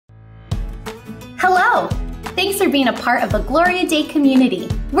Hello! Thanks for being a part of the Gloria Day community.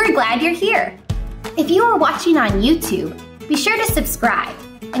 We're glad you're here. If you are watching on YouTube, be sure to subscribe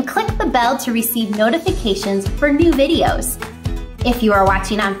and click the bell to receive notifications for new videos. If you are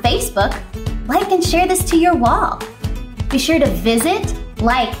watching on Facebook, like and share this to your wall. Be sure to visit,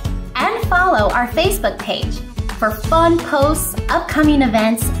 like, and follow our Facebook page for fun posts, upcoming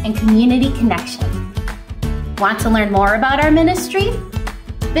events, and community connection. Want to learn more about our ministry?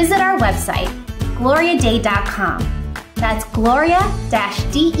 Visit our website, gloriaday.com. That's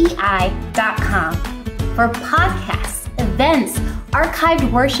gloria-dei.com for podcasts, events,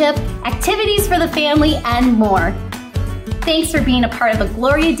 archived worship, activities for the family, and more. Thanks for being a part of the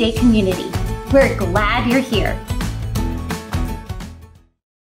Gloria Day community. We're glad you're here.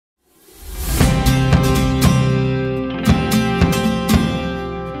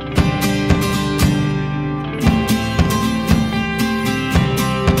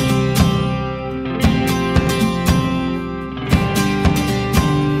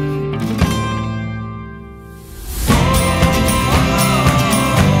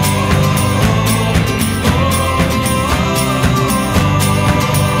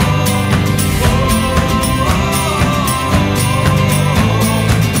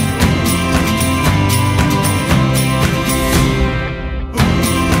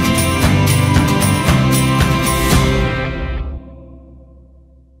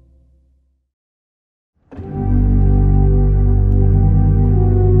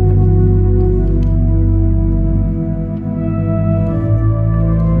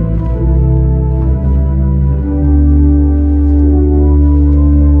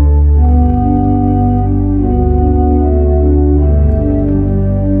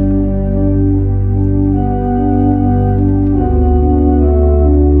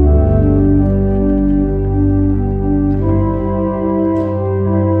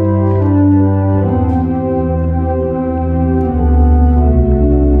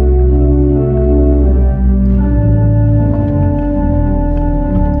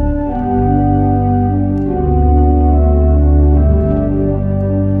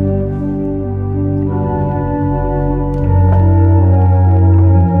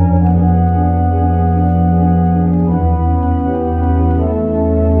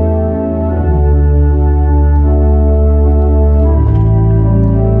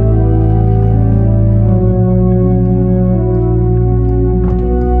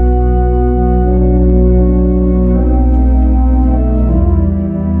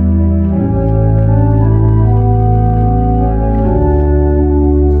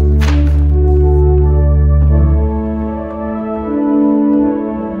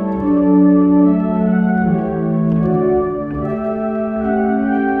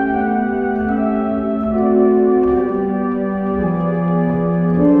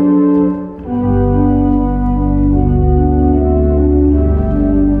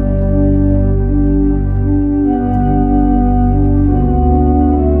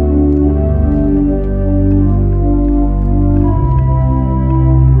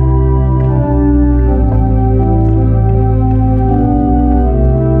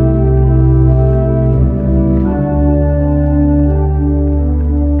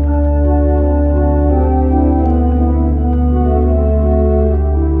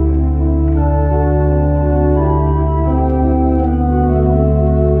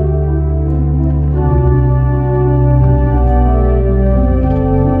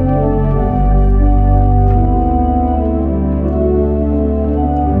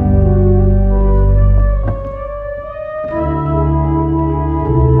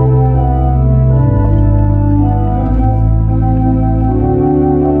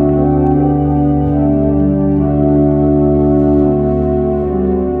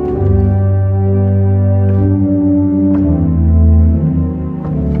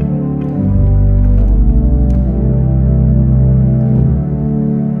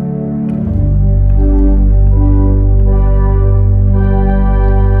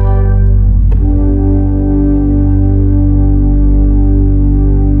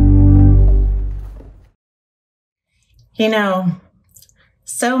 You know,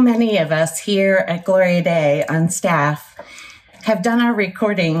 so many of us here at Gloria Day on staff have done our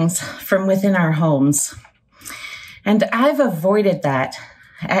recordings from within our homes. And I've avoided that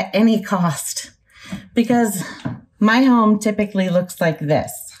at any cost because my home typically looks like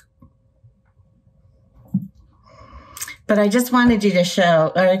this. But I just wanted to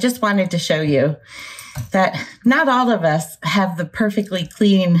show you that not all of us have the perfectly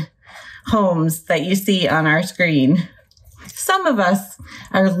clean homes that you see on our screen. Some of us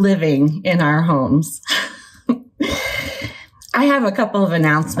are living in our homes. I have a couple of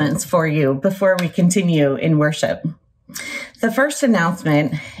announcements for you before we continue in worship. The first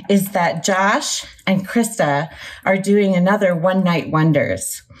announcement is that Josh and Krista are doing another One Night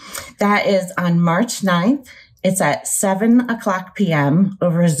Wonders. That is on March 9th. It's at 7:00 p.m.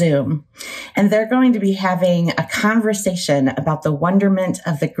 over Zoom. And they're going to be having a conversation about the wonderment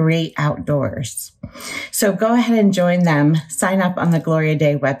of the great outdoors. So go ahead and join them. Sign up on the Gloria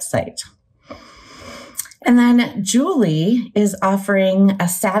Day website. And then Julie is offering a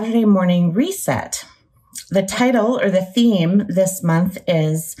Saturday morning reset. The title or the theme this month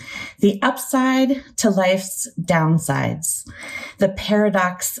is The Upside to Life's Downsides, the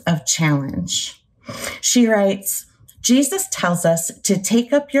Paradox of Challenge. She writes, Jesus tells us to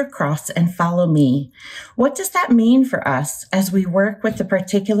take up your cross and follow me. What does that mean for us as we work with the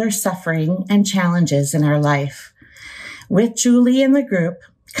particular suffering and challenges in our life? With Julie and the group,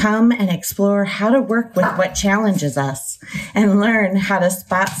 come and explore how to work with what challenges us and learn how to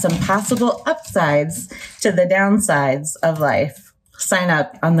spot some possible upsides to the downsides of life. Sign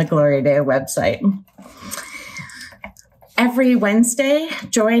up on the Gloria Day website. Every Wednesday,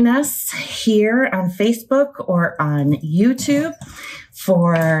 join us here on Facebook or on YouTube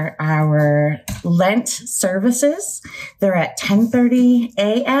for our Lent services. They're at 10:30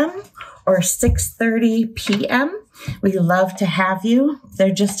 a.m. or 6:30 p.m. We love to have you.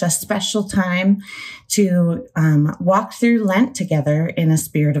 They're just a special time to walk through Lent together in a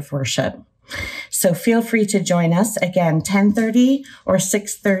spirit of worship. So feel free to join us again, 10:30 or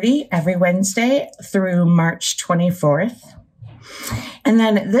 6:30 every Wednesday through March 24th. And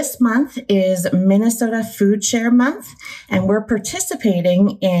then this month is Minnesota Food Share Month, and we're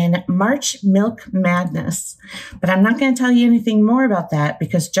participating in March Milk Madness. But I'm not going to tell you anything more about that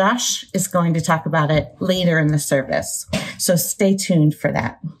because Josh is going to talk about it later in the service. So stay tuned for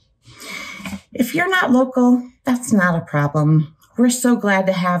that. If you're not local, that's not a problem. We're so glad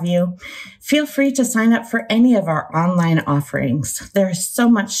to have you. Feel free to sign up for any of our online offerings. There's so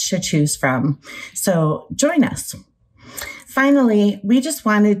much to choose from. So join us. Finally, we just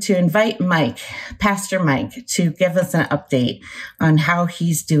wanted to invite Mike, Pastor Mike, to give us an update on how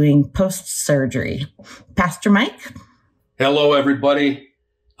he's doing post-surgery. Pastor Mike? Hello, everybody.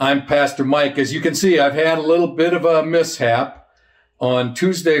 I'm Pastor Mike. As you can see, I've had a little bit of a mishap. On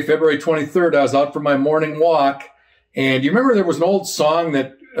Tuesday, February 23rd, I was out for my morning walk. And you remember there was an old song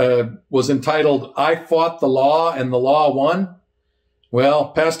that was entitled, I Fought the Law and the Law Won?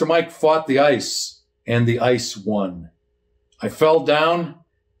 Well, Pastor Mike fought the ice and the ice won. I fell down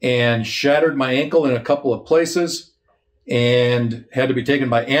and shattered my ankle in a couple of places and had to be taken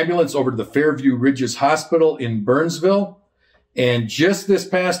by ambulance over to the Fairview Ridges Hospital in Burnsville. And just this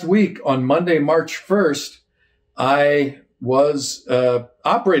past week, on Monday, March 1st, I was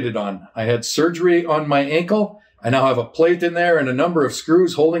operated on. I had surgery on my ankle. I now have a plate in there and a number of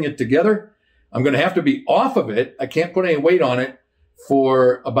screws holding it together. I'm going to have to be off of it. I can't put any weight on it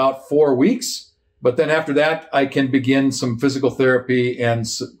for about 4 weeks. But then after that, I can begin some physical therapy and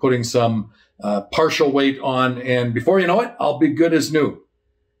putting some partial weight on. And before you know it, I'll be good as new.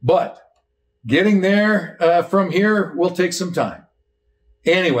 But getting there from here will take some time.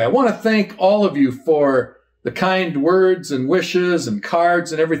 Anyway, I want to thank all of you for the kind words and wishes and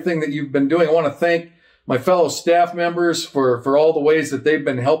cards and everything that you've been doing. I want to thank my fellow staff members for all the ways that they've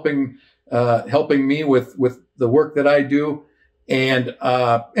been helping me with the work that I do. And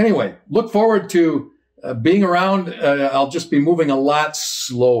anyway, look forward to being around. I'll just be moving a lot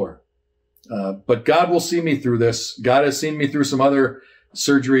slower. But God will see me through this. God has seen me through some other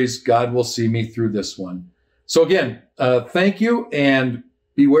surgeries. God will see me through this one. So again, thank you, and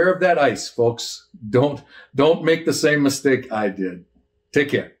beware of that ice, folks. Don't make the same mistake I did. Take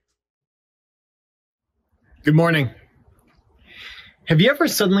care. Good morning. Have you ever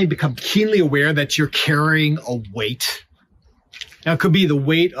suddenly become keenly aware that you're carrying a weight? Now, it could be the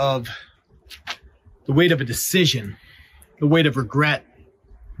weight of a decision, the weight of regret,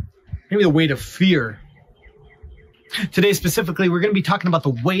 maybe the weight of fear. Today, specifically, we're going to be talking about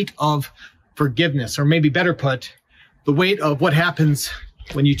the weight of forgiveness, or maybe better put, the weight of what happens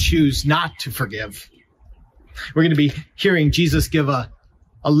when you choose not to forgive. We're going to be hearing Jesus give a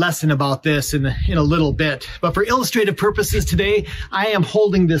lesson about this in a little bit. But for illustrative purposes today, I am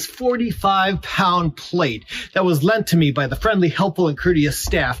holding this 45-pound plate that was lent to me by the friendly, helpful, and courteous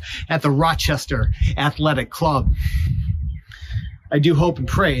staff at the Rochester Athletic Club. I do hope and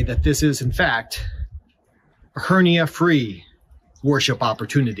pray that this is, in fact, a hernia-free worship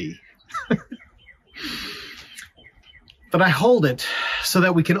opportunity. But I hold it so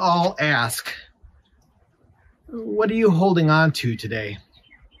that we can all ask, what are you holding on to today?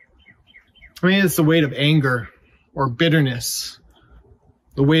 I mean, it's the weight of anger, or bitterness,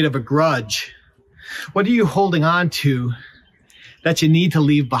 the weight of a grudge? What are you holding on to that you need to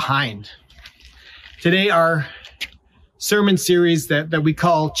leave behind? Today, our sermon series that we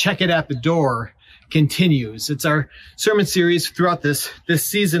call Check It at the Door continues. It's our sermon series throughout this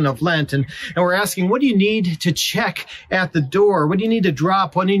season of Lent. And we're asking, what do you need to check at the door? What do you need to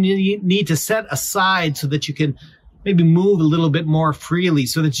drop? What do you need to set aside so that you can maybe move a little bit more freely,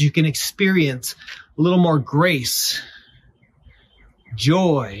 so that you can experience a little more grace,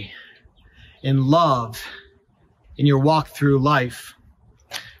 joy, and love in your walk through life?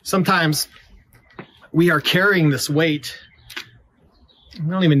 Sometimes we are carrying this weight. We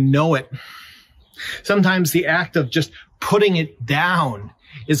don't even know it. Sometimes the act of just putting it down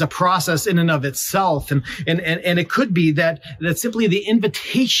is a process in and of itself. And it could be that simply the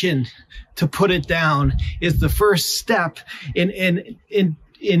invitation to put it down is the first step in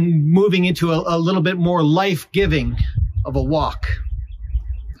moving into a little bit more life-giving of a walk.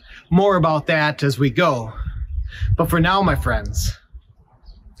 More about that as we go. But for now, my friends,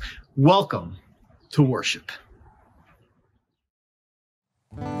 welcome to worship.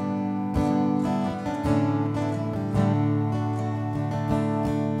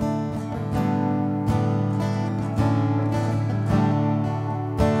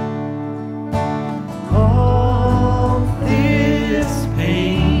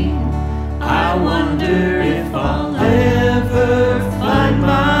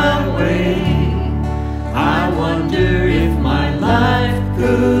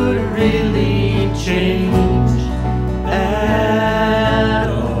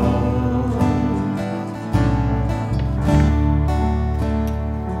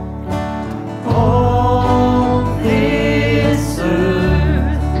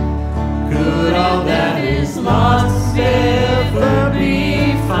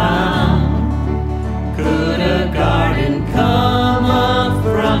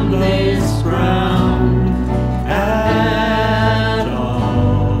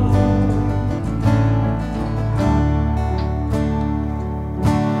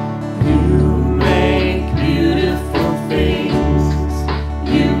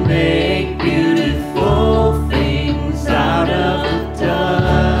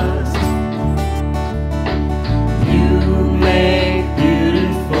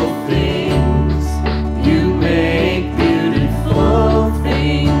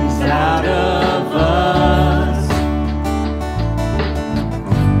 Out of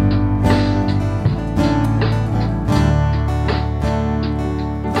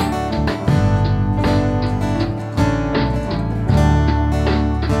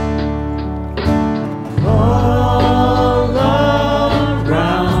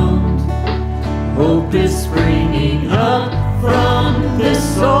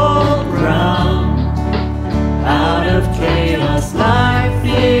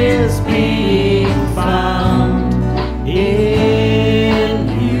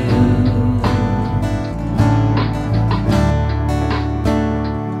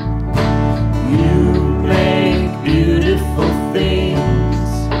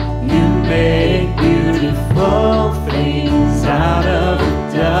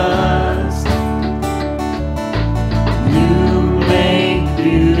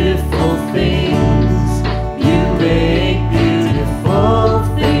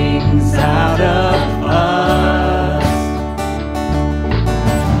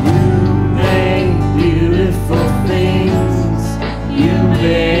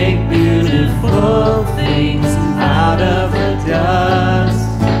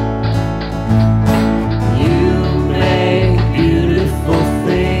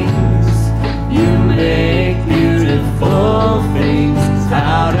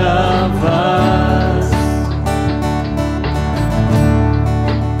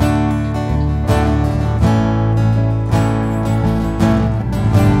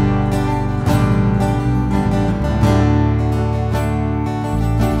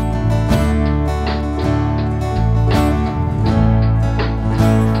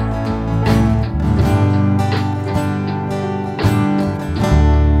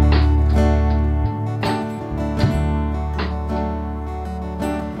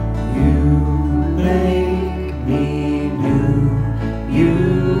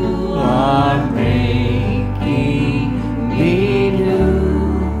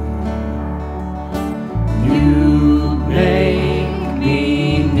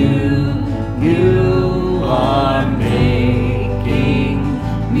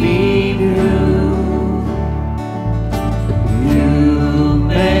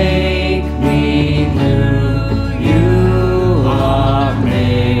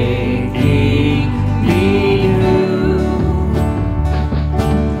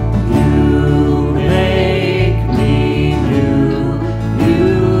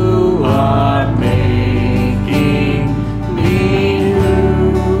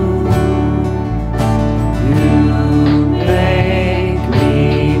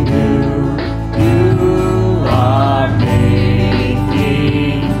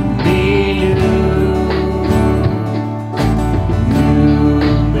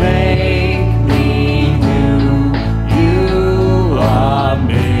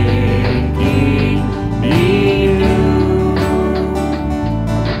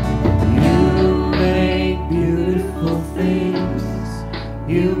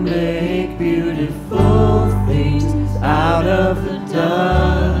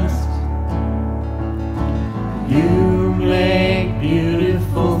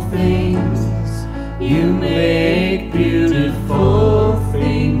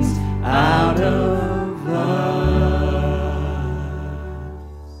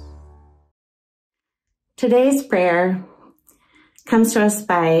Today's prayer comes to us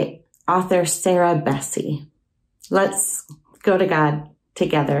by author Sarah Bessey. Let's go to God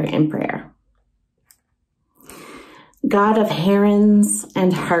together in prayer. God of herons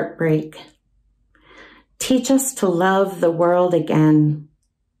and heartbreak, teach us to love the world again.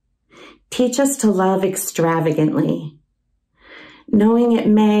 Teach us to love extravagantly, knowing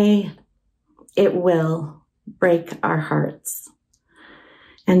it will break our hearts.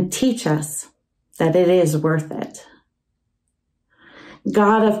 And teach us that it is worth it.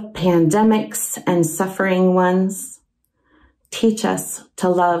 God of pandemics and suffering ones, teach us to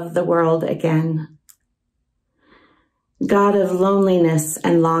love the world again. God of loneliness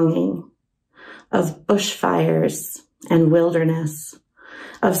and longing, of bushfires and wilderness,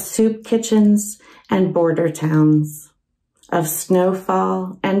 of soup kitchens and border towns, of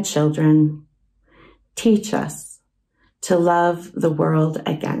snowfall and children, teach us to love the world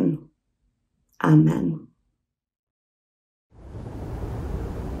again. Amen.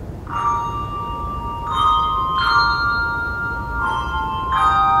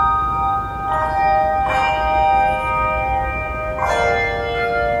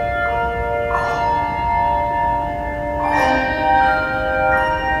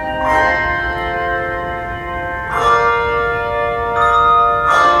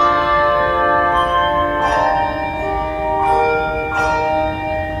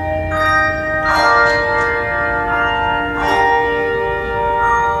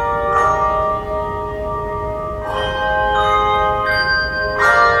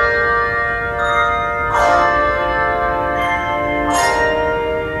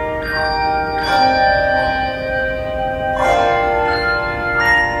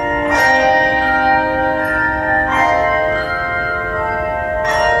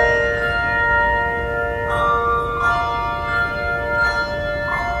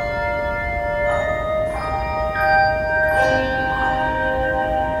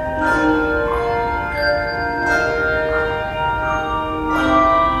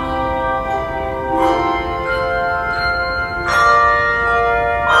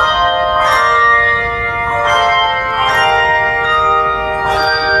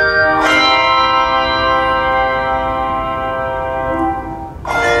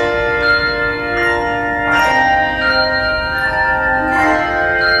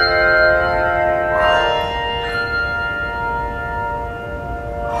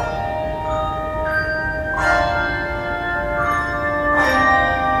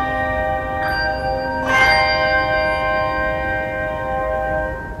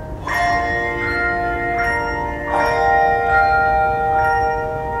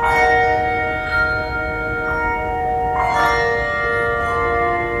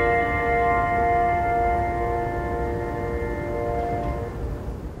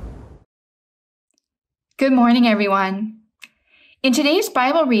 Good morning, everyone. In today's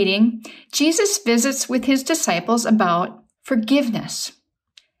Bible reading, Jesus visits with his disciples about forgiveness.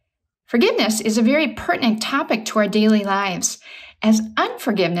 Forgiveness is a very pertinent topic to our daily lives, as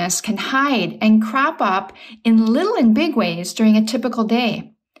unforgiveness can hide and crop up in little and big ways during a typical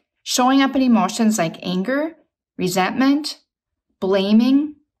day, showing up in emotions like anger, resentment,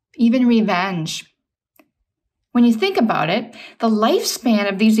 blaming, even revenge. When you think about it, the lifespan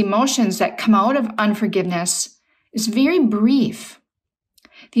of these emotions that come out of unforgiveness is very brief.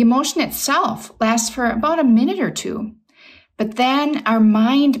 The emotion itself lasts for about a minute or two, but then our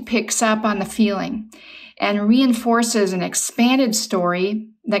mind picks up on the feeling and reinforces an expanded story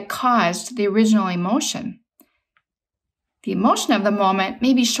that caused the original emotion. The emotion of the moment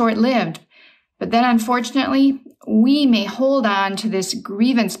may be short-lived, but then unfortunately, we may hold on to this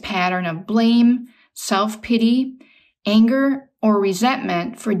grievance pattern of blame, self-pity, anger, or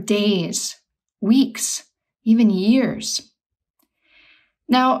resentment for days, weeks, even years.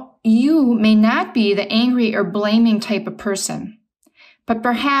 Now, you may not be the angry or blaming type of person, but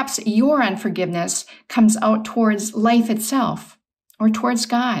perhaps your unforgiveness comes out towards life itself or towards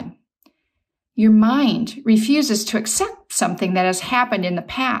God. Your mind refuses to accept something that has happened in the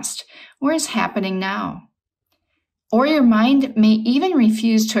past or is happening now. Or your mind may even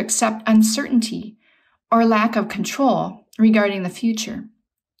refuse to accept uncertainty or lack of control regarding the future.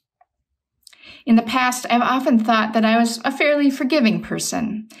 In the past, I've often thought that I was a fairly forgiving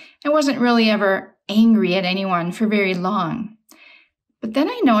person. I wasn't really ever angry at anyone for very long. But then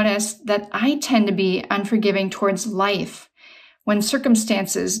I noticed that I tend to be unforgiving towards life when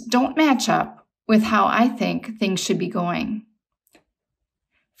circumstances don't match up with how I think things should be going.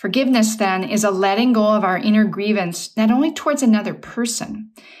 Forgiveness, then, is a letting go of our inner grievance, not only towards another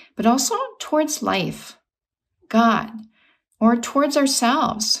person, but also towards life, God, or towards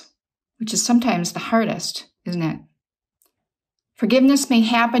ourselves, which is sometimes the hardest, isn't it? Forgiveness may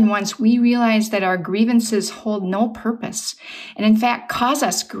happen once we realize that our grievances hold no purpose and in fact cause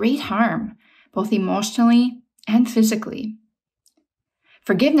us great harm, both emotionally and physically.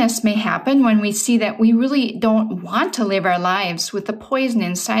 Forgiveness may happen when we see that we really don't want to live our lives with the poison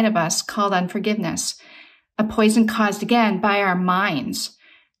inside of us called unforgiveness, a poison caused again by our minds,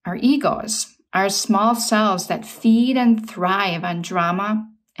 our egos, our small selves that feed and thrive on drama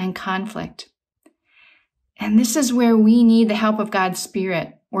and conflict. And this is where we need the help of God's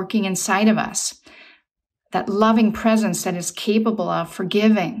Spirit working inside of us, that loving presence that is capable of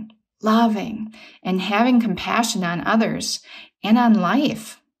forgiving, loving, and having compassion on others and on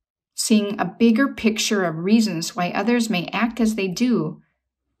life, seeing a bigger picture of reasons why others may act as they do,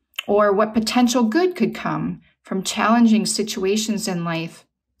 or what potential good could come from challenging situations in life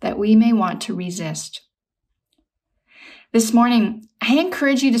that we may want to resist. This morning, I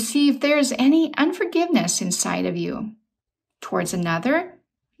encourage you to see if there is any unforgiveness inside of you towards another,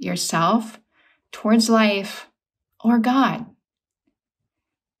 yourself, towards life, or God.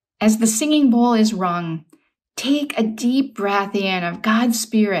 As the singing bowl is rung, take a deep breath in of God's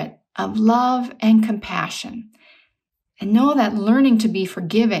Spirit of love and compassion, and know that learning to be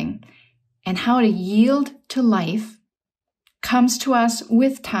forgiving and how to yield to life comes to us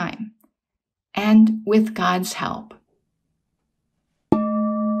with time and with God's help.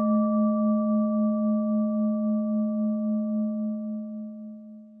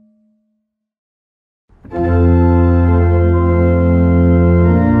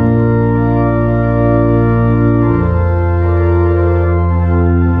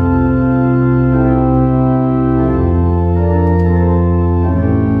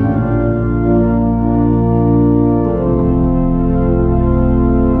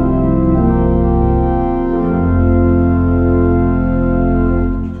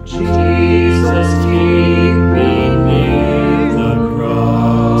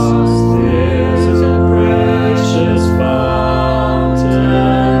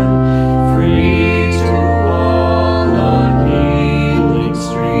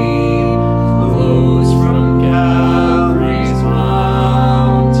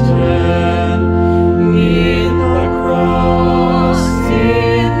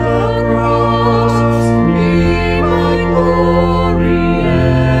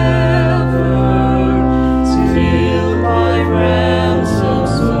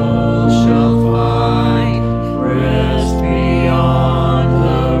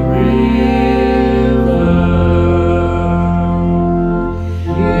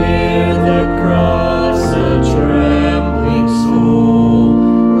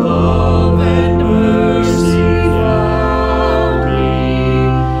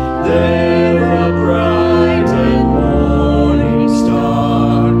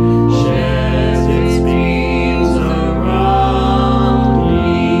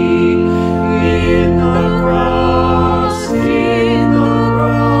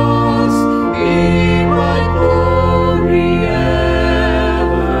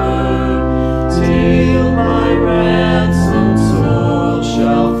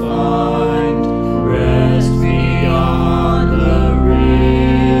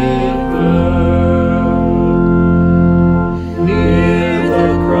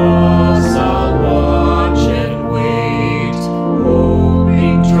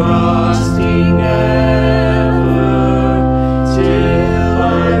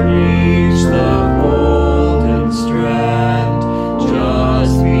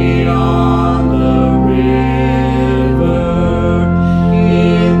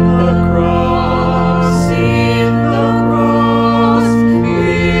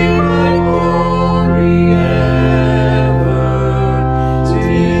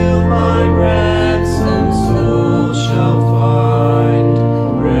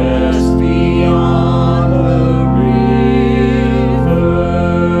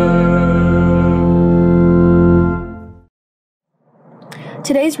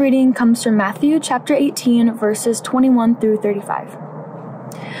 Today's reading comes from Matthew chapter 18, verses 21 through 35.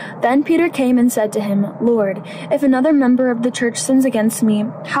 Then Peter came and said to him, "Lord, if another member of the church sins against me,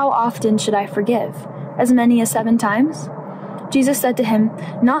 how often should I forgive? As many as 7 times?" Jesus said to him,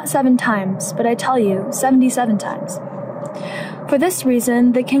 "Not 7 times, but I tell you, 77 times. For this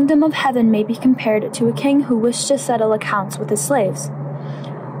reason, the kingdom of heaven may be compared to a king who wished to settle accounts with his slaves.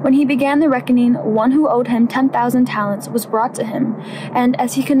 When he began the reckoning, one who owed him 10,000 talents was brought to him, and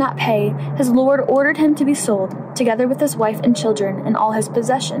as he could not pay, his lord ordered him to be sold, together with his wife and children and all his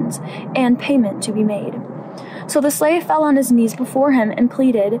possessions, and payment to be made. So the slave fell on his knees before him and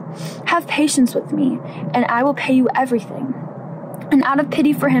pleaded, 'Have patience with me, and I will pay you everything.' And out of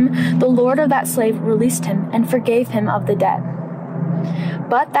pity for him, the lord of that slave released him and forgave him of the debt.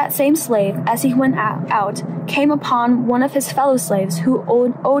 But that same slave, as he went out, came upon one of his fellow slaves who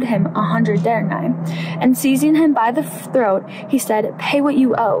owed him 100 denarii, and seizing him by the throat, he said, "Pay what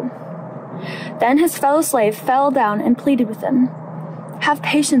you owe." Then his fellow slave fell down and pleaded with him, "Have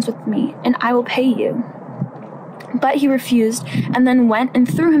patience with me, and I will pay you." But he refused, and then went and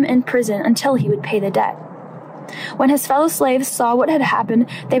threw him in prison until he would pay the debt. When his fellow slaves saw what had happened,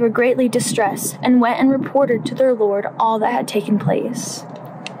 they were greatly distressed, and went and reported to their lord all that had taken place.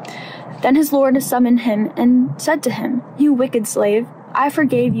 Then his lord summoned him and said to him, "You wicked slave, I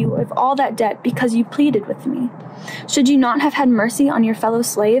forgave you of all that debt because you pleaded with me. Should you not have had mercy on your fellow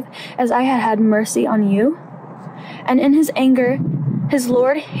slave, as I had had mercy on you?" And in his anger, his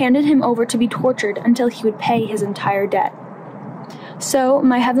lord handed him over to be tortured until he would pay his entire debt. So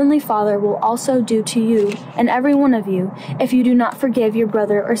my heavenly Father will also do to you and every one of you if you do not forgive your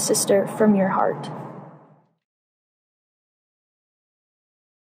brother or sister from your heart.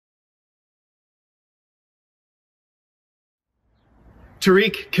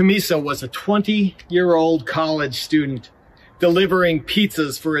 Tariq Kamisa was a 20-year-old college student delivering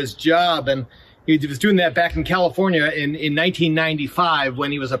pizzas for his job, and he was doing that back in California in 1995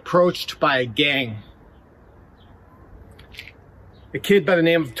 when he was approached by a gang. A kid by the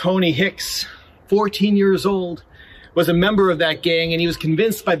name of Tony Hicks, 14 years old, was a member of that gang, and he was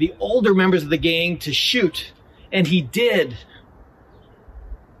convinced by the older members of the gang to shoot, and he did.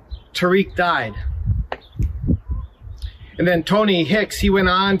 Tariq died. And then Tony Hicks, he went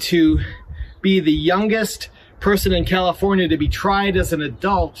on to be the youngest person in California to be tried as an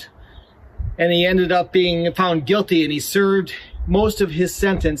adult, and he ended up being found guilty, and he served most of his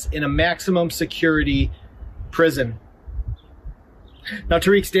sentence in a maximum security prison. Now,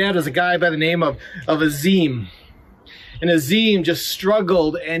 Tariq's dad is a guy by the name of Azim. And Azim just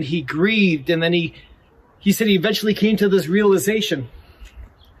struggled and he grieved. And then he said he eventually came to this realization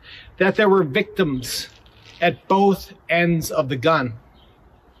that there were victims at both ends of the gun.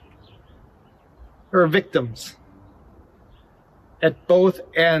 There were victims at both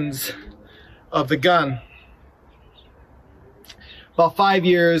ends of the gun. About 5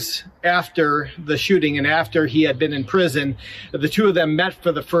 years after the shooting and after he had been in prison, the two of them met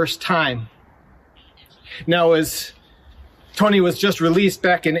for the first time. Now, as Tony was just released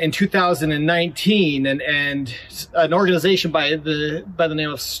back in 2019, and an organization by the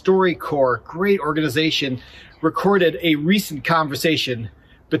name of StoryCorps, great organization, recorded a recent conversation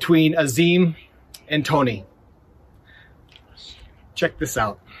between Azim and Tony. Check this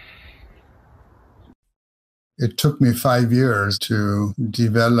out. It took me 5 years to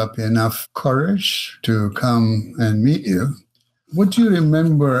develop enough courage to come and meet you. What do you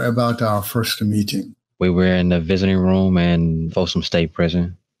remember about our first meeting? We were in the visiting room in Folsom State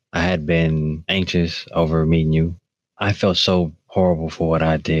Prison. I had been anxious over meeting you. I felt so horrible for what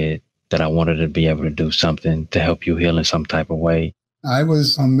I did that I wanted to be able to do something to help you heal in some type of way. I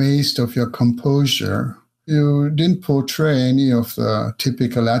was amazed of your composure. You didn't portray any of the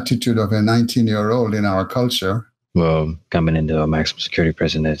typical attitude of a 19-year-old in our culture. Well, coming into a maximum security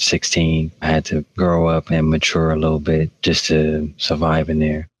prison at 16, I had to grow up and mature a little bit just to survive in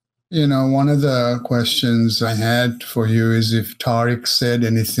there. You know, one of the questions I had for you is if Tariq said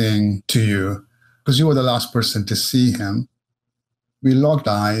anything to you, because you were the last person to see him. We locked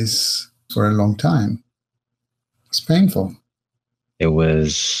eyes for a long time. It's painful. It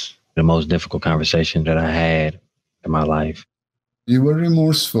was the most difficult conversation that I had in my life. You were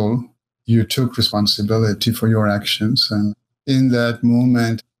remorseful. You took responsibility for your actions. And in that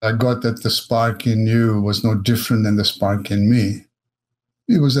moment, I got that the spark in you was no different than the spark in me.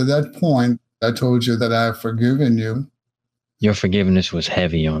 It was at that point I told you that I have forgiven you. Your forgiveness was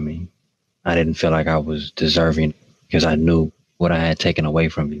heavy on me. I didn't feel like I was deserving because I knew what I had taken away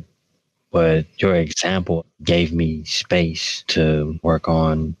from you. But your example gave me space to work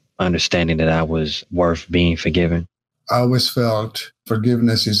on understanding that I was worth being forgiven. I always felt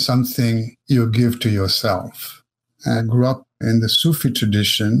forgiveness is something you give to yourself. I grew up in the Sufi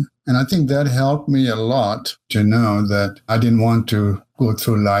tradition, and I think that helped me a lot to know that I didn't want to go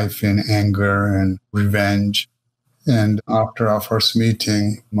through life in anger and revenge. And after our first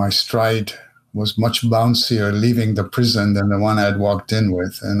meeting, my stride was much bouncier leaving the prison than the one I had walked in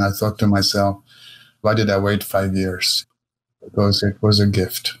with. And I thought to myself, why did I wait 5 years? Because it was a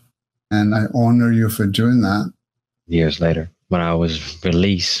gift. And I honor you for doing that. Years later, when I was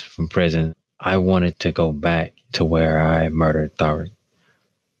released from prison, I wanted to go back to where I murdered Tariq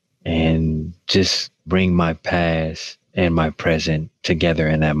and just bring my past and my present together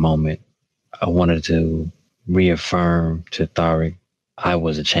in that moment. I wanted to reaffirm to Tariq I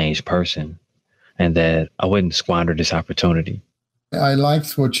was a changed person and that I wouldn't squander this opportunity. I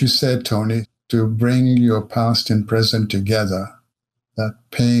liked what you said, Tony, to bring your past and present together. That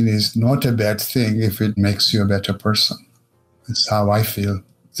pain is not a bad thing if it makes you a better person. It's how I feel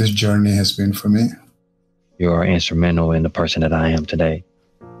this journey has been for me. You are instrumental in the person that I am today.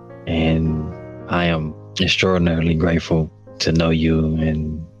 And I am extraordinarily grateful to know you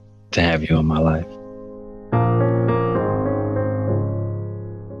and to have you in my life.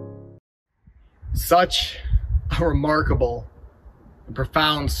 Such a remarkable and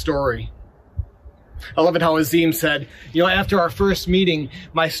profound story. I love it how Azim said, after our first meeting,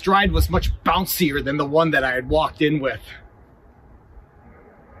 my stride was much bouncier than the one that I had walked in with.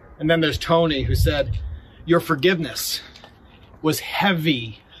 And then there's Tony who said, your forgiveness was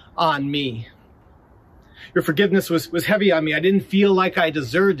heavy on me. Your forgiveness was heavy on me. I didn't feel like I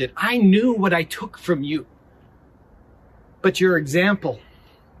deserved it. I knew what I took from you. But your example,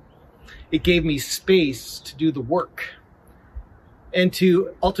 it gave me space to do the work and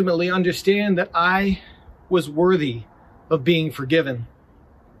to ultimately understand that I was worthy of being forgiven.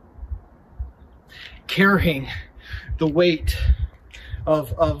 Carrying the weight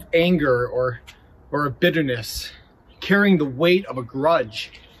of anger or of bitterness, carrying the weight of a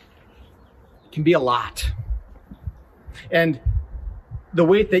grudge can be a lot. And the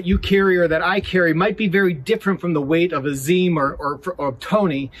weight that you carry or that I carry might be very different from the weight of Azim or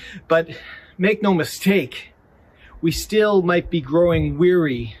Tony, but make no mistake, we still might be growing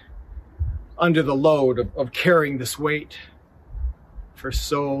weary under the load of carrying this weight for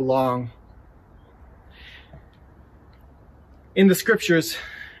so long. In the scriptures,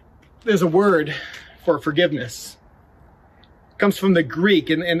 there's a word for forgiveness. It comes from the Greek,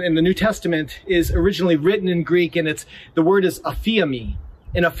 and the New Testament is originally written in Greek, and the word is aphiemi.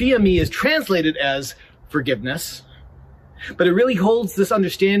 And aphiemi is translated as forgiveness, but it really holds this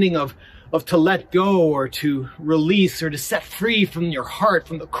understanding of to let go or to release or to set free from your heart,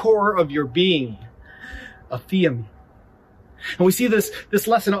 from the core of your being. Aphiemi. And we see this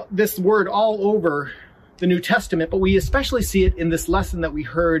lesson, this word all over the New Testament, but we especially see it in this lesson that we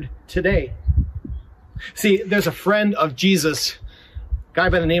heard today. See, there's a friend of Jesus, a guy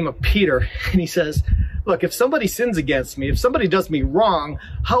by the name of Peter, and he says, look, if somebody sins against me, if somebody does me wrong,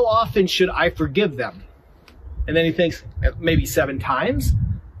 how often should I forgive them? And then he thinks, maybe 7 times?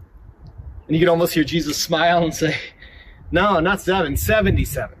 And you can almost hear Jesus smile and say, no, not 7,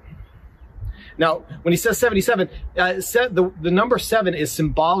 77. Now, when he says 77, the number 7 is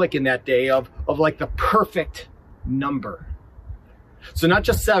symbolic in that day of like the perfect number. So not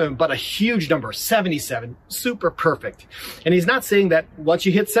just 7, but a huge number, 77, super perfect. And he's not saying that once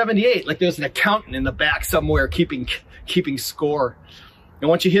you hit 78, like there's an accountant in the back somewhere keeping score. And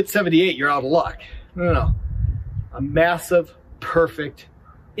once you hit 78, you're out of luck. No. A massive, perfect,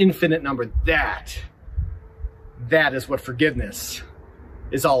 infinite number. That is what forgiveness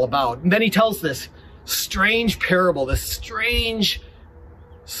is all about. And then he tells this strange parable, this strange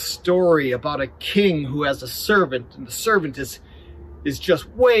story about a king who has a servant, and the servant is just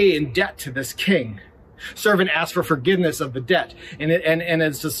way in debt to this king. Servant asks for forgiveness of the debt. And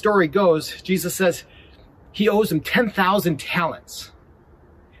as the story goes, Jesus says he owes him 10,000 talents.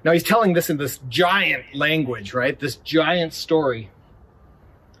 Now he's telling this in this giant language, right? This giant story.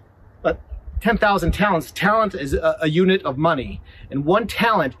 But 10,000 talents, talent is a unit of money. And 1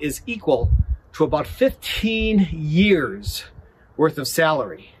 talent is equal to about 15 years worth of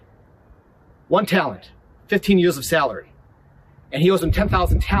salary. 1 talent, 15 years of salary. And he owes him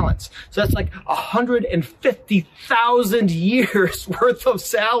 10,000 talents. So that's like 150,000 years worth of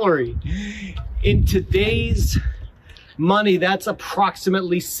salary. In today's money, that's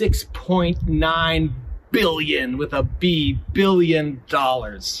approximately $6.9 billion with a B, billion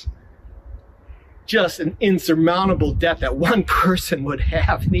dollars. Just an insurmountable debt that one person would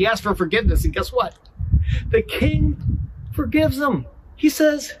have. And he asks for forgiveness, and guess what? The king forgives him. He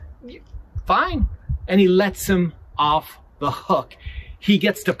says, fine. And he lets him off the hook. He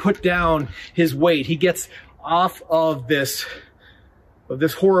gets to put down his weight. He gets off of this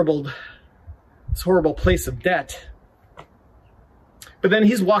horrible place of debt. But then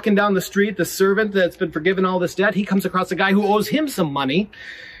he's walking down the street, the servant that's been forgiven all this debt, he comes across a guy who owes him some money,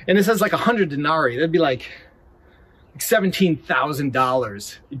 and it says like 100 denarii. That'd be like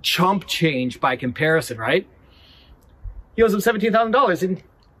 $17,000. Chump change by comparison, right? He owes him $17,000,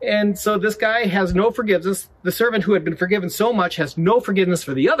 and so this guy has no forgiveness. The servant who had been forgiven so much has no forgiveness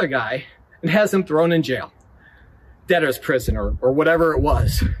for the other guy and has him thrown in jail. Debtor's prison or whatever it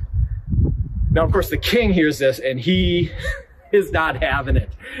was. Now, of course, the king hears this and he is not having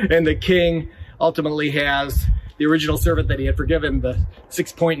it. And the king ultimately has the original servant that he had forgiven the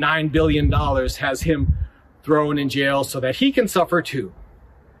 $6.9 billion has him thrown in jail so that he can suffer too.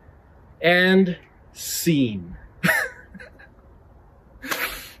 And scene.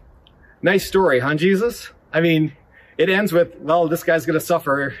 Nice story, huh, Jesus? I mean, it ends with, well, this guy's going to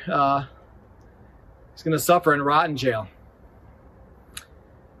suffer. He's going to suffer and rot in jail.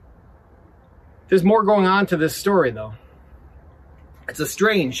 There's more going on to this story, though. It's a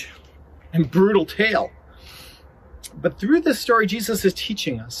strange and brutal tale. But through this story, Jesus is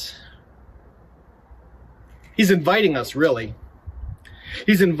teaching us. He's inviting us, really.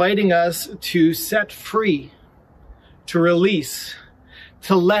 He's inviting us to set free, to release,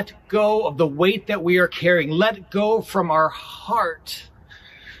 to let go of the weight that we are carrying, let go from our heart,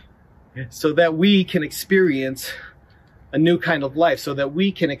 so that we can experience a new kind of life, so that we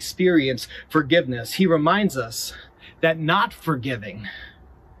can experience forgiveness. He reminds us that not forgiving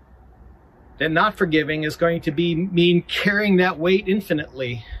is going to mean carrying that weight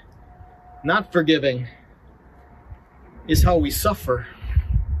infinitely. Not forgiving is how we suffer.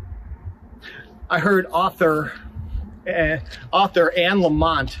 I heard author Anne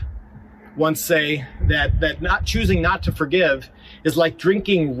Lamott once say that not choosing not to forgive is like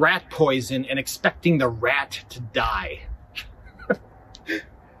drinking rat poison and expecting the rat to die.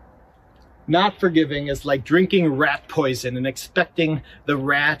 Not forgiving is like drinking rat poison and expecting the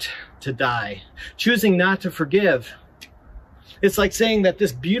rat to die. Choosing not to forgive, it's like saying that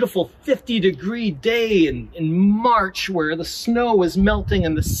this beautiful 50-degree day in March, where the snow is melting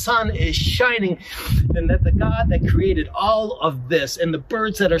and the sun is shining, and that the God that created all of this and the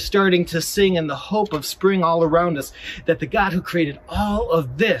birds that are starting to sing and the hope of spring all around us, that the God who created all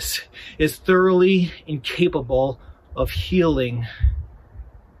of this is thoroughly incapable of healing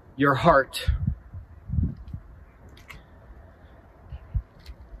your heart.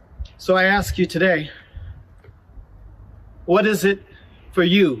 So I ask you today, what is it for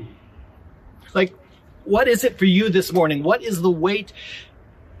you? Like, what is it for you this morning? What is the weight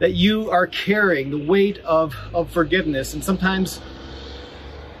that you are carrying, the weight of forgiveness? And sometimes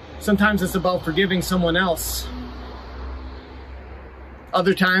it's about forgiving someone else.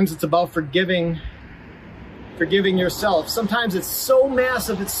 Other times it's about forgiving yourself. Sometimes it's so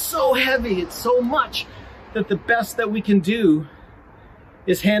massive, it's so heavy, it's so much that the best that we can do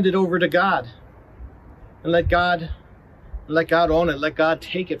is hand it over to God and let God own it, let God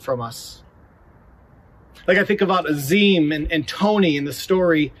take it from us. Like, I think about Azim and Tony in the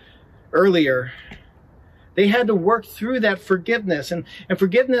story earlier. They had to work through that forgiveness, and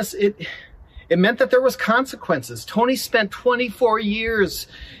forgiveness, it meant that there was consequences. Tony spent 24 years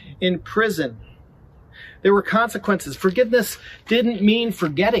in prison. There were consequences. Forgiveness didn't mean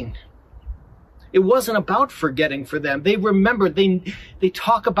forgetting. It wasn't about forgetting for them. They remembered, they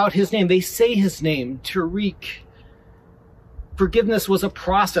talk about his name, they say his name, Tariq. Forgiveness was a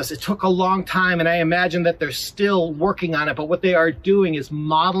process. It took a long time, and I imagine that they're still working on it, but what they are doing is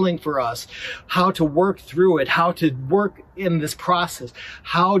modeling for us how to work through it, how to work in this process.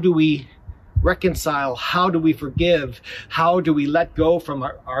 How do we reconcile? How do we forgive? How do we let go from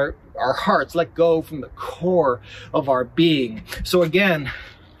our hearts, let go from the core of our being? So again,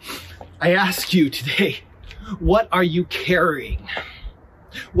 I ask you today, what are you carrying?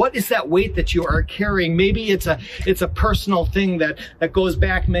 What is that weight that you are carrying? Maybe it's a personal thing that goes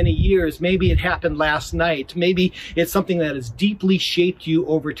back many years. Maybe it happened last night. Maybe it's something that has deeply shaped you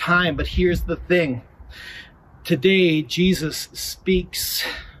over time. But here's the thing. Today, Jesus speaks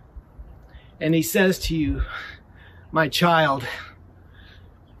and he says to you, my child,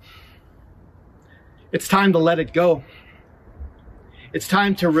 it's time to let it go. It's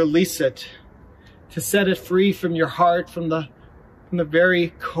time to release it, to set it free from your heart, from the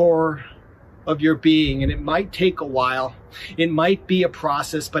very core of your being. And it might take a while. It might be a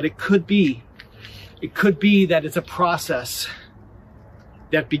process, but it could be that it's a process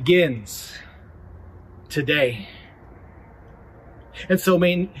that begins today. And so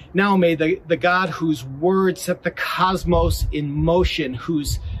may the God whose word set the cosmos in motion,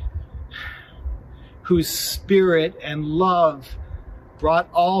 whose spirit and love brought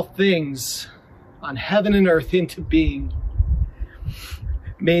all things on heaven and earth into being,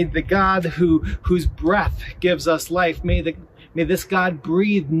 may the God whose breath gives us life, may this God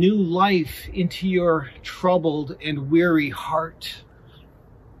breathe new life into your troubled and weary heart,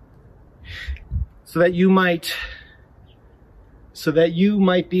 so that you might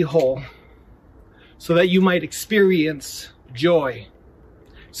be whole, so that you might experience joy,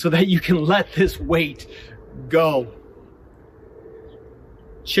 so that you can let this weight go.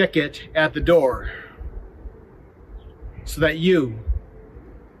 Check it at the door, so that you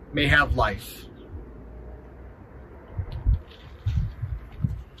may have life.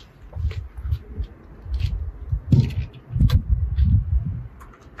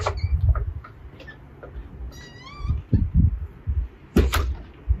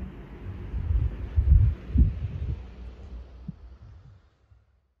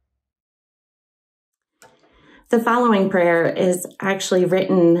 The following prayer is actually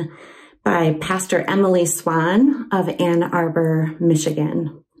written by Pastor Emily Swan of Ann Arbor,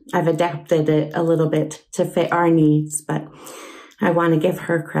 Michigan. I've adapted it a little bit to fit our needs, but I want to give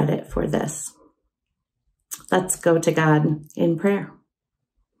her credit for this. Let's go to God in prayer.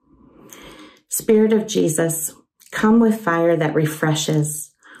 Spirit of Jesus, come with fire that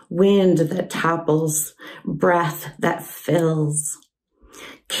refreshes, wind that topples, breath that fills.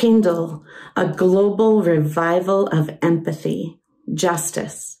 Kindle a global revival of empathy,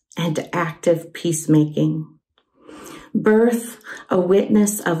 justice, and active peacemaking. Birth a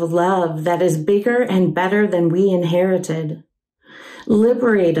witness of love that is bigger and better than we inherited.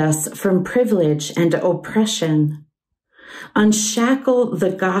 Liberate us from privilege and oppression. Unshackle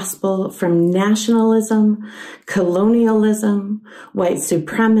the gospel from nationalism, colonialism, white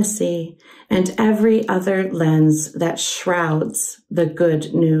supremacy, and every other lens that shrouds the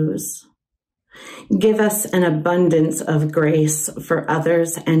good news. Give us an abundance of grace for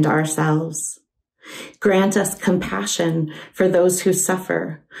others and ourselves. Grant us compassion for those who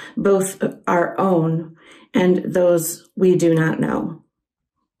suffer, both our own and those we do not know.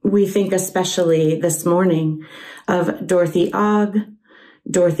 We think especially this morning of Dorothy Ogg,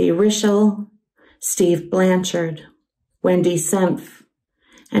 Dorothy Rischel, Steve Blanchard, Wendy Senf,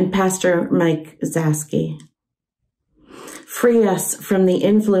 and Pastor Mike Zaski. Free us from the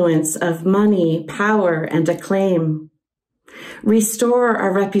influence of money, power, and acclaim. Restore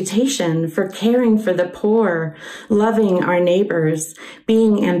our reputation for caring for the poor, loving our neighbors,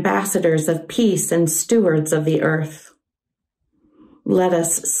 being ambassadors of peace and stewards of the earth. Let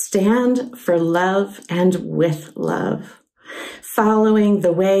us stand for love and with love, following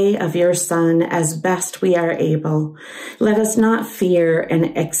the way of your Son as best we are able. Let us not fear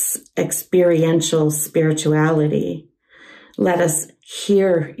an experiential spirituality. Let us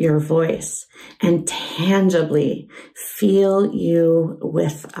hear your voice and tangibly feel you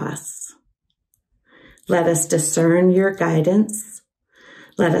with us. Let us discern your guidance.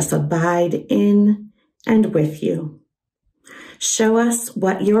 Let us abide in and with you. Show us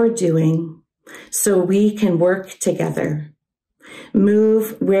what you're doing so we can work together.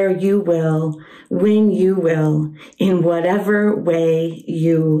 Move where you will, when you will, in whatever way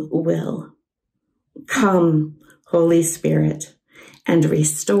you will. Come, Holy Spirit, and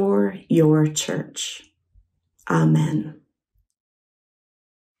restore your church. Amen.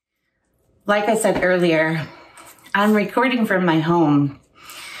 Like I said earlier, I'm recording from my home,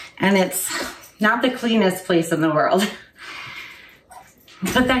 and it's not the cleanest place in the world.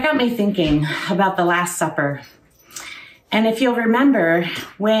 But that got me thinking about the Last Supper. And if you'll remember,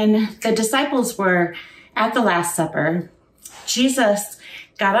 when the disciples were at the Last Supper, Jesus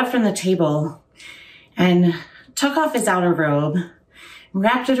got up from the table and took off his outer robe,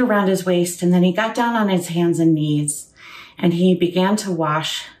 wrapped it around his waist, and then he got down on his hands and knees, and he began to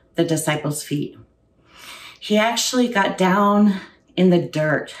wash the disciples' feet. He actually got down in the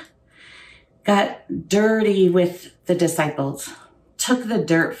dirt, got dirty with the disciples, took the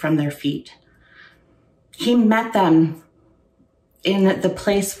dirt from their feet. He met them in the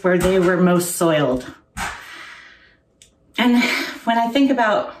place where they were most soiled. And when I think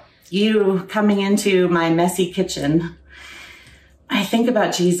about you coming into my messy kitchen, I think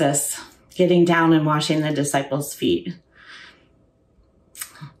about Jesus getting down and washing the disciples' feet.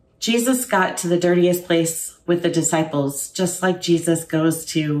 Jesus got to the dirtiest place with the disciples, just like Jesus goes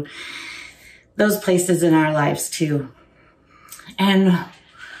to those places in our lives too. And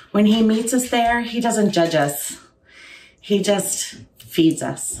when he meets us there, he doesn't judge us. He just feeds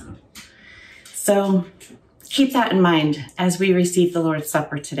us. So keep that in mind as we receive the Lord's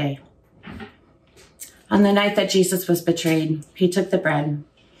Supper today. On the night that Jesus was betrayed, he took the bread,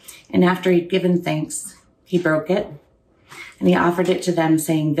 and after he'd given thanks, he broke it, and he offered it to them,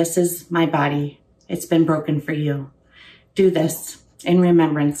 saying, "This is my body. It's been broken for you. Do this in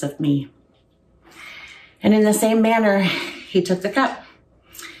remembrance of me." And in the same manner, he took the cup,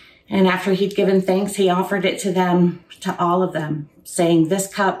 and after he'd given thanks, he offered it to them, to all of them, saying, "This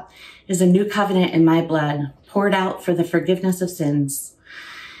cup is a new covenant in my blood, poured out for the forgiveness of sins.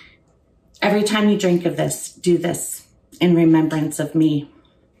 Every time you drink of this, do this in remembrance of me."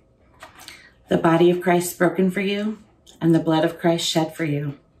 The body of Christ broken for you, and the blood of Christ shed for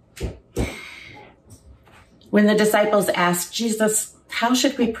you. When the disciples asked Jesus, "How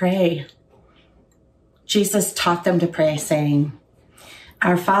should we pray?" Jesus taught them to pray, saying,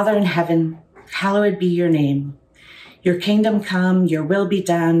 "Our Father in heaven, hallowed be your name. Your kingdom come, your will be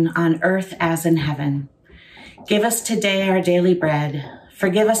done on earth as in heaven. Give us today our daily bread.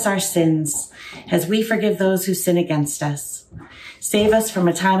 Forgive us our sins as we forgive those who sin against us. Save us from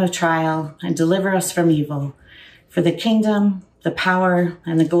a time of trial and deliver us from evil. For the kingdom, the power,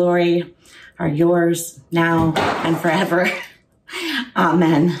 and the glory are yours now and forever.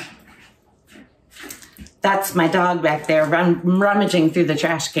 Amen. That's my dog back there rummaging through the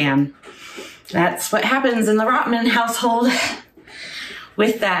trash can. That's what happens in the Rotman household.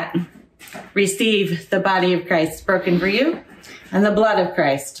 With that, receive the body of Christ broken for you and the blood of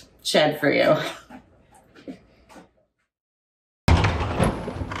Christ shed for you.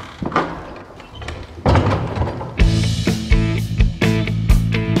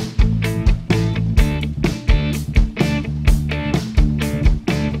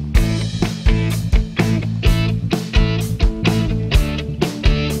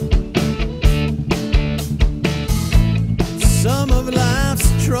 Some of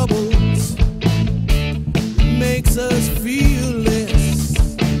life's troubles makes us feel less.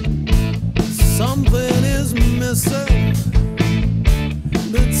 Something is missing,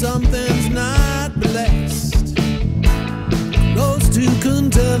 but something's not blessed. Close to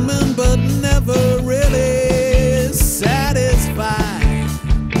contentment, but never really satisfied.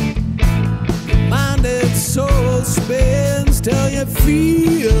 Minded soul spins till you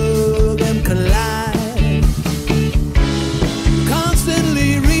feel them collide.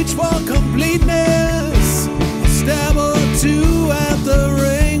 Constantly reach for completeness, a step or two at the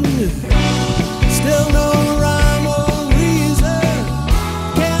ring. Still no rhyme or reason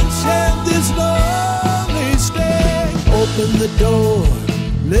can shed this lonely sting. Open the door,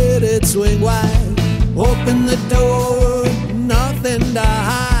 let it swing wide. Open the door, nothing to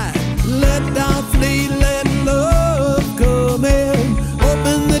hide. Let doubt flee, let love come in.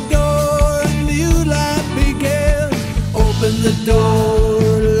 Open the door, new life begins. Open the door,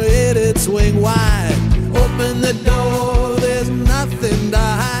 let it swing wide. Open the door, there's nothing to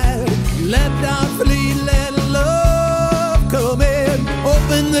hide. Let doubt flee, let love come in.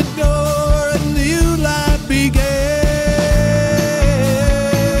 Open the door, a new life begins.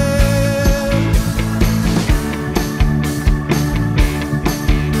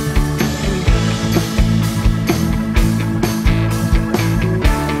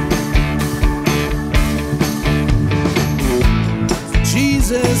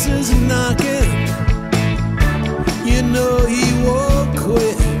 Jesus is knocking, you know he won't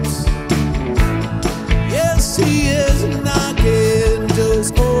quit. Yes, he is knocking,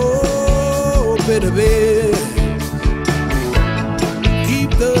 just open a bit.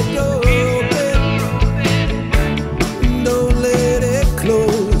 Keep the door open, don't let it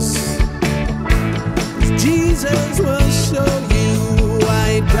close. Jesus will show you why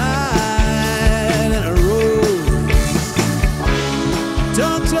he died and arose.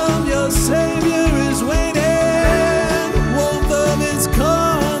 Touch of your Savior is waiting, warmth of his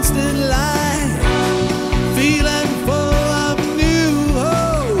constant light, feeling full of new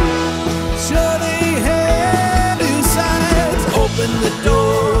hope, surely had new sights. Open the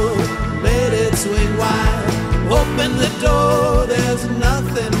door, let it swing wide. Open the door, there's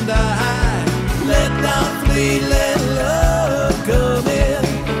nothing to hide. Let doubt flee, let love come in.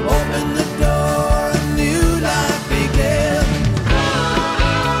 Open the door, a new life begins.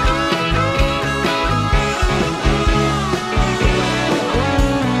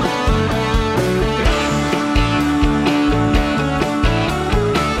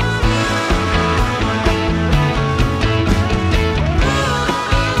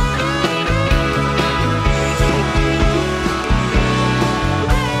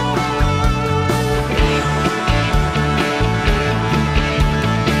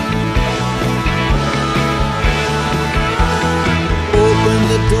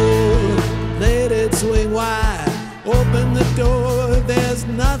 Swing wide, open the door, there's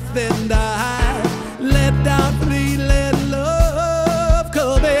nothing to hide. Let doubt flee, let love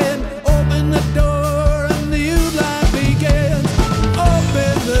come in. Open the door, a new life begins.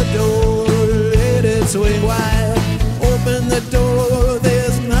 Open the door, let it swing wide. Open the door,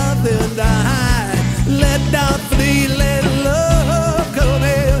 there's nothing to hide. Let doubt flee, let love come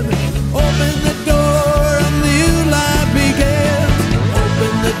in. Open the door, a new life begins.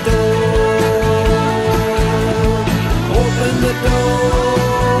 Open the door. Open the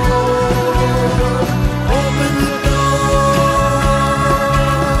door.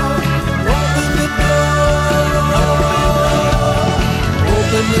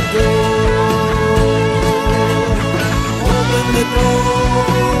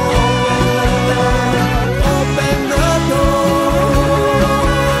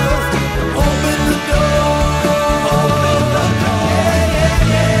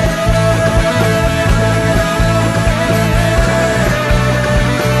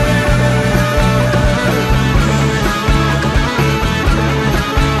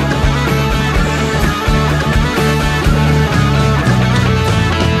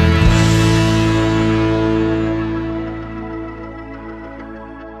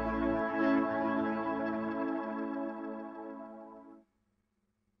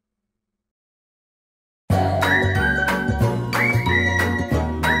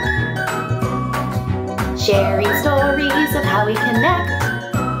 stories of how we connect.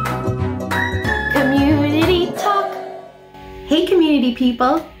 Community Talk. Hey community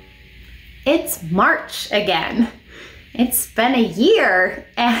people, it's March again. It's been a year,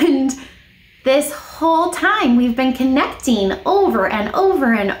 and this whole time we've been connecting over and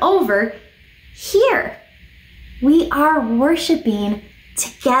over and over here. We are worshiping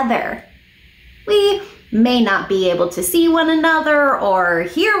together. We may not be able to see one another or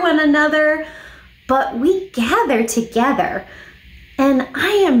hear one another, but we gather together. And I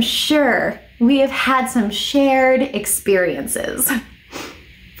am sure we have had some shared experiences.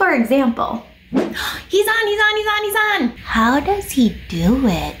 For example, he's on. How does he do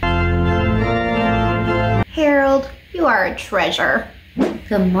it? Harold, you are a treasure.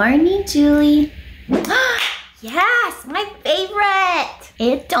 Good morning, Julie. Yes, my favorite.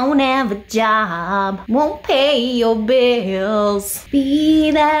 It don't have a job, won't pay your bills.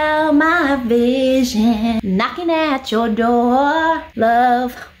 Be thou my vision, knocking at your door.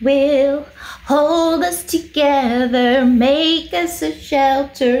 Love will hold us together, make us a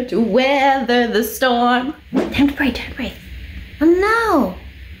shelter to weather the storm. Time to pray. Oh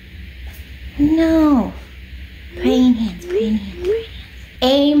no. Praying hands.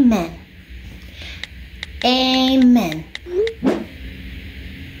 Amen.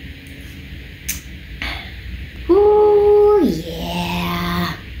 Ooh,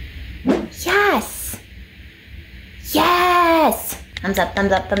 yeah. Yes. Thumbs up. Oh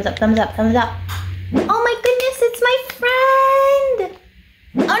my goodness, it's my friend.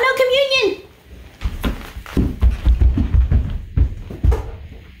 Oh no, communion.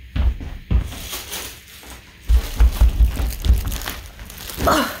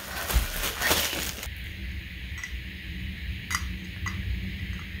 Oh.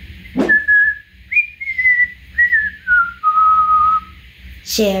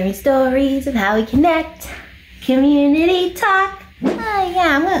 Sharing stories of how we connect. Community Talk.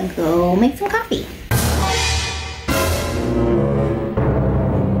 Yeah, I'm gonna go make some coffee.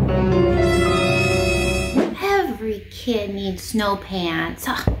 Every kid needs snow pants.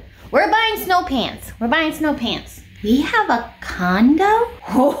 We're buying snow pants. We have a condo?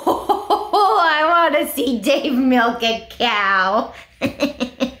 Oh, I want to see Dave milk a cow.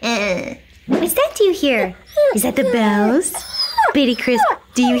 What's that you hear? Is that the bells? Bitty Chris,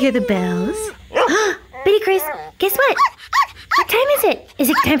 do you hear the bells? Bitty Chris, guess what? What time is it? Is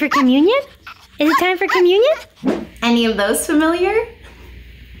it time for communion? Any of those familiar?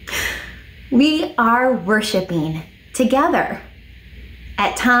 We are worshiping together.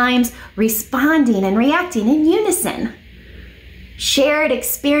 At times, responding and reacting in unison. Shared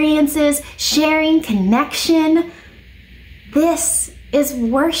experiences, sharing connection. This is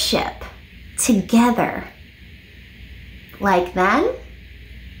worship together. Like then,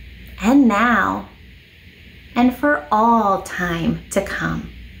 and now, and for all time to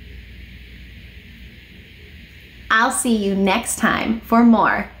come. I'll see you next time for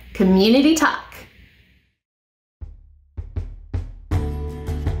more Community Talk.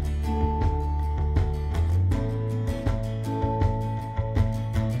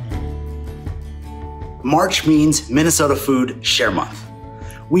 March means Minnesota Food Share Month.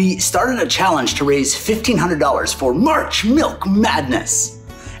 We started a challenge to raise $1,500 for March Milk Madness.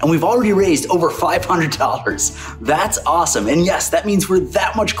 And we've already raised over $500. That's awesome. And yes, that means we're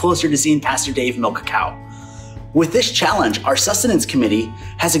that much closer to seeing Pastor Dave milk a cow. With this challenge, our sustenance committee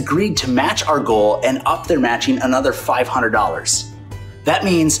has agreed to match our goal and up their matching another $500. That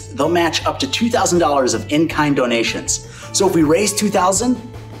means they'll match up to $2,000 of in-kind donations. So if we raise $2,000,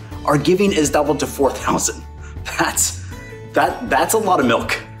 our giving is doubled to $4,000. That's a lot of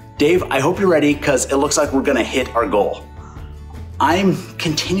milk. Dave, I hope you're ready because it looks like we're gonna hit our goal. I'm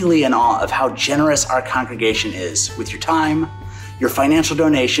continually in awe of how generous our congregation is with your time, your financial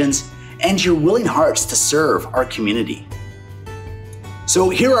donations, and your willing hearts to serve our community. So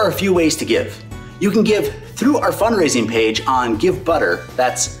here are a few ways to give. You can give through our fundraising page on GiveButter.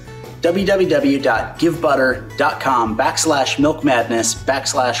 That's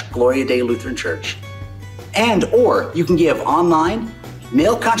www.givebutter.com/milkmadness/Gloria Dei Lutheran Church. Or you can give online,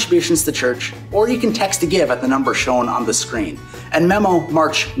 mail contributions to church, or you can text to give at the number shown on the screen and memo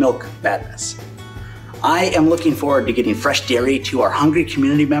March Milk Madness. I am looking forward to getting fresh dairy to our hungry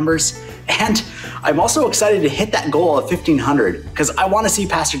community members, and I'm also excited to hit that goal of $1,500 because I want to see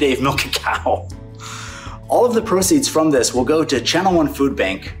Pastor Dave milk a cow. All of the proceeds from this will go to Channel One Food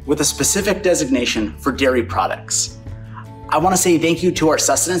Bank with a specific designation for dairy products. I want to say thank you to our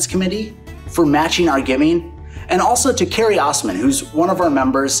sustenance committee for matching our giving, and also to Carrie Osman, who's one of our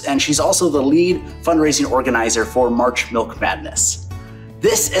members, and she's also the lead fundraising organizer for March Milk Madness.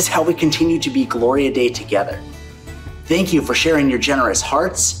 This is how we continue to be Gloria Dei together. Thank you for sharing your generous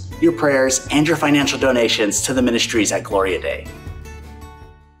hearts, your prayers, and your financial donations to the ministries at Gloria Dei.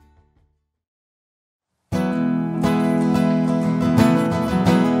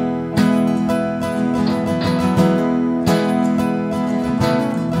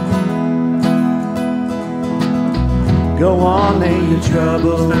 Go on, lay your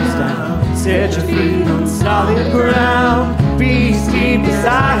troubles down, set your feet on solid ground. Peace deep as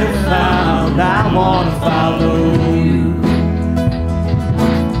I have found, I want to follow you.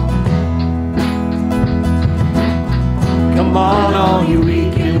 Come on, all you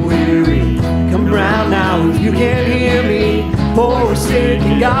weak and weary, come round now if you can't hear me. Poor, sick,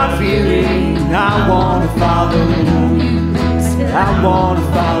 and God-fearing, I want to follow you. I want to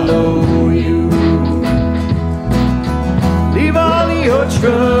follow you. Leave all of your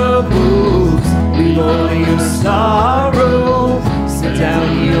troubles, leave all of your sorrow, set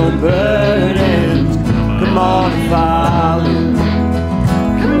down your burdens, come on and follow.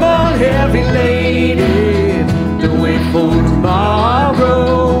 Come on, heavy laden, don't wait for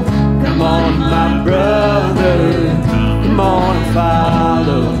tomorrow. Come on, my brother, come on and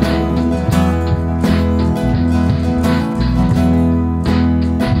follow.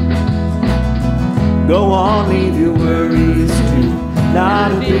 Go on, leave your worries too.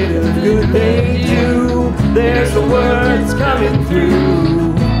 Not a bit of good they do. There's the words coming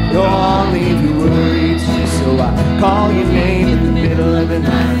through. Go on, leave your worries too. So I call your name in the middle of the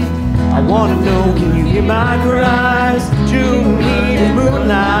night. I wanna know, can you hear my cries? June heat and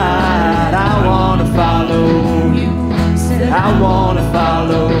moonlight. I wanna follow you. I wanna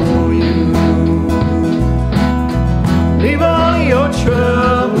follow you. Leave all your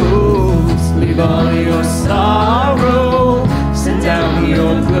troubles, leave all your sorrow, set down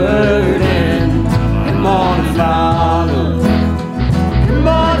your burden, come on and follow. Come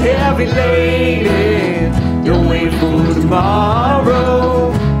on, heavy laden, don't wait for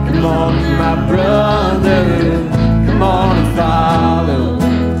tomorrow. Come on, my brother, come on and follow.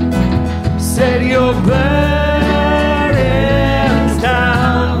 Set your burdens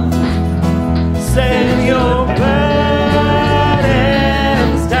down, set your burdens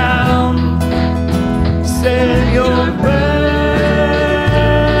down, set your burdens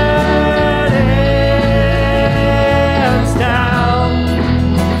down.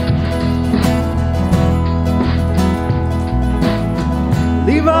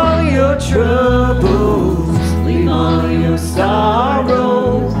 Leave all your troubles, leave all your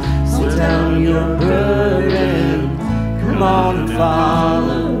sorrows, set down your burden, come on and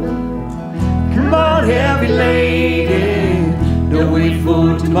follow. Come on, heavy laden, don't wait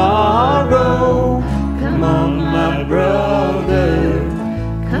for tomorrow. Come on, my brother,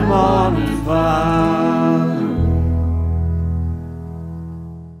 come on and follow.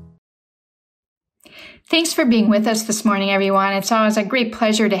 Thanks for being with us this morning, everyone. It's always a great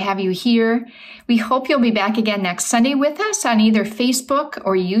pleasure to have you here. We hope you'll be back again next Sunday with us on either Facebook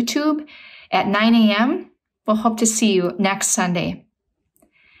or YouTube at 9 a.m. We'll hope to see you next Sunday.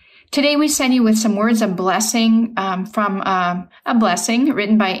 Today we send you with some words of blessing from A Blessing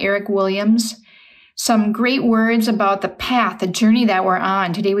written by Eric Williams. Some great words about the path, the journey that we're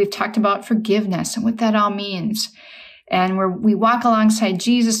on. Today we've talked about forgiveness and what that all means. And we walk alongside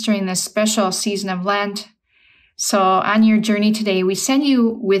Jesus during this special season of Lent. So on your journey today, we send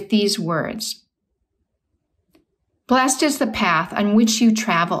you with these words. Blessed is the path on which you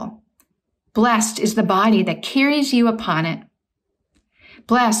travel. Blessed is the body that carries you upon it.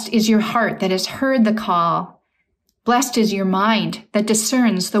 Blessed is your heart that has heard the call. Blessed is your mind that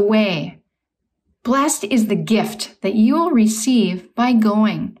discerns the way. Blessed is the gift that you will receive by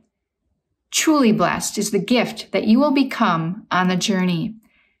going. Truly blessed is the gift that you will become on the journey.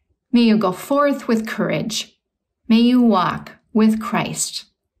 May you go forth with courage. May you walk with Christ.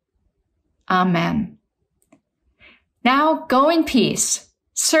 Amen. Now go in peace.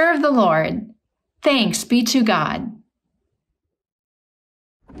 Serve the Lord. Thanks be to God.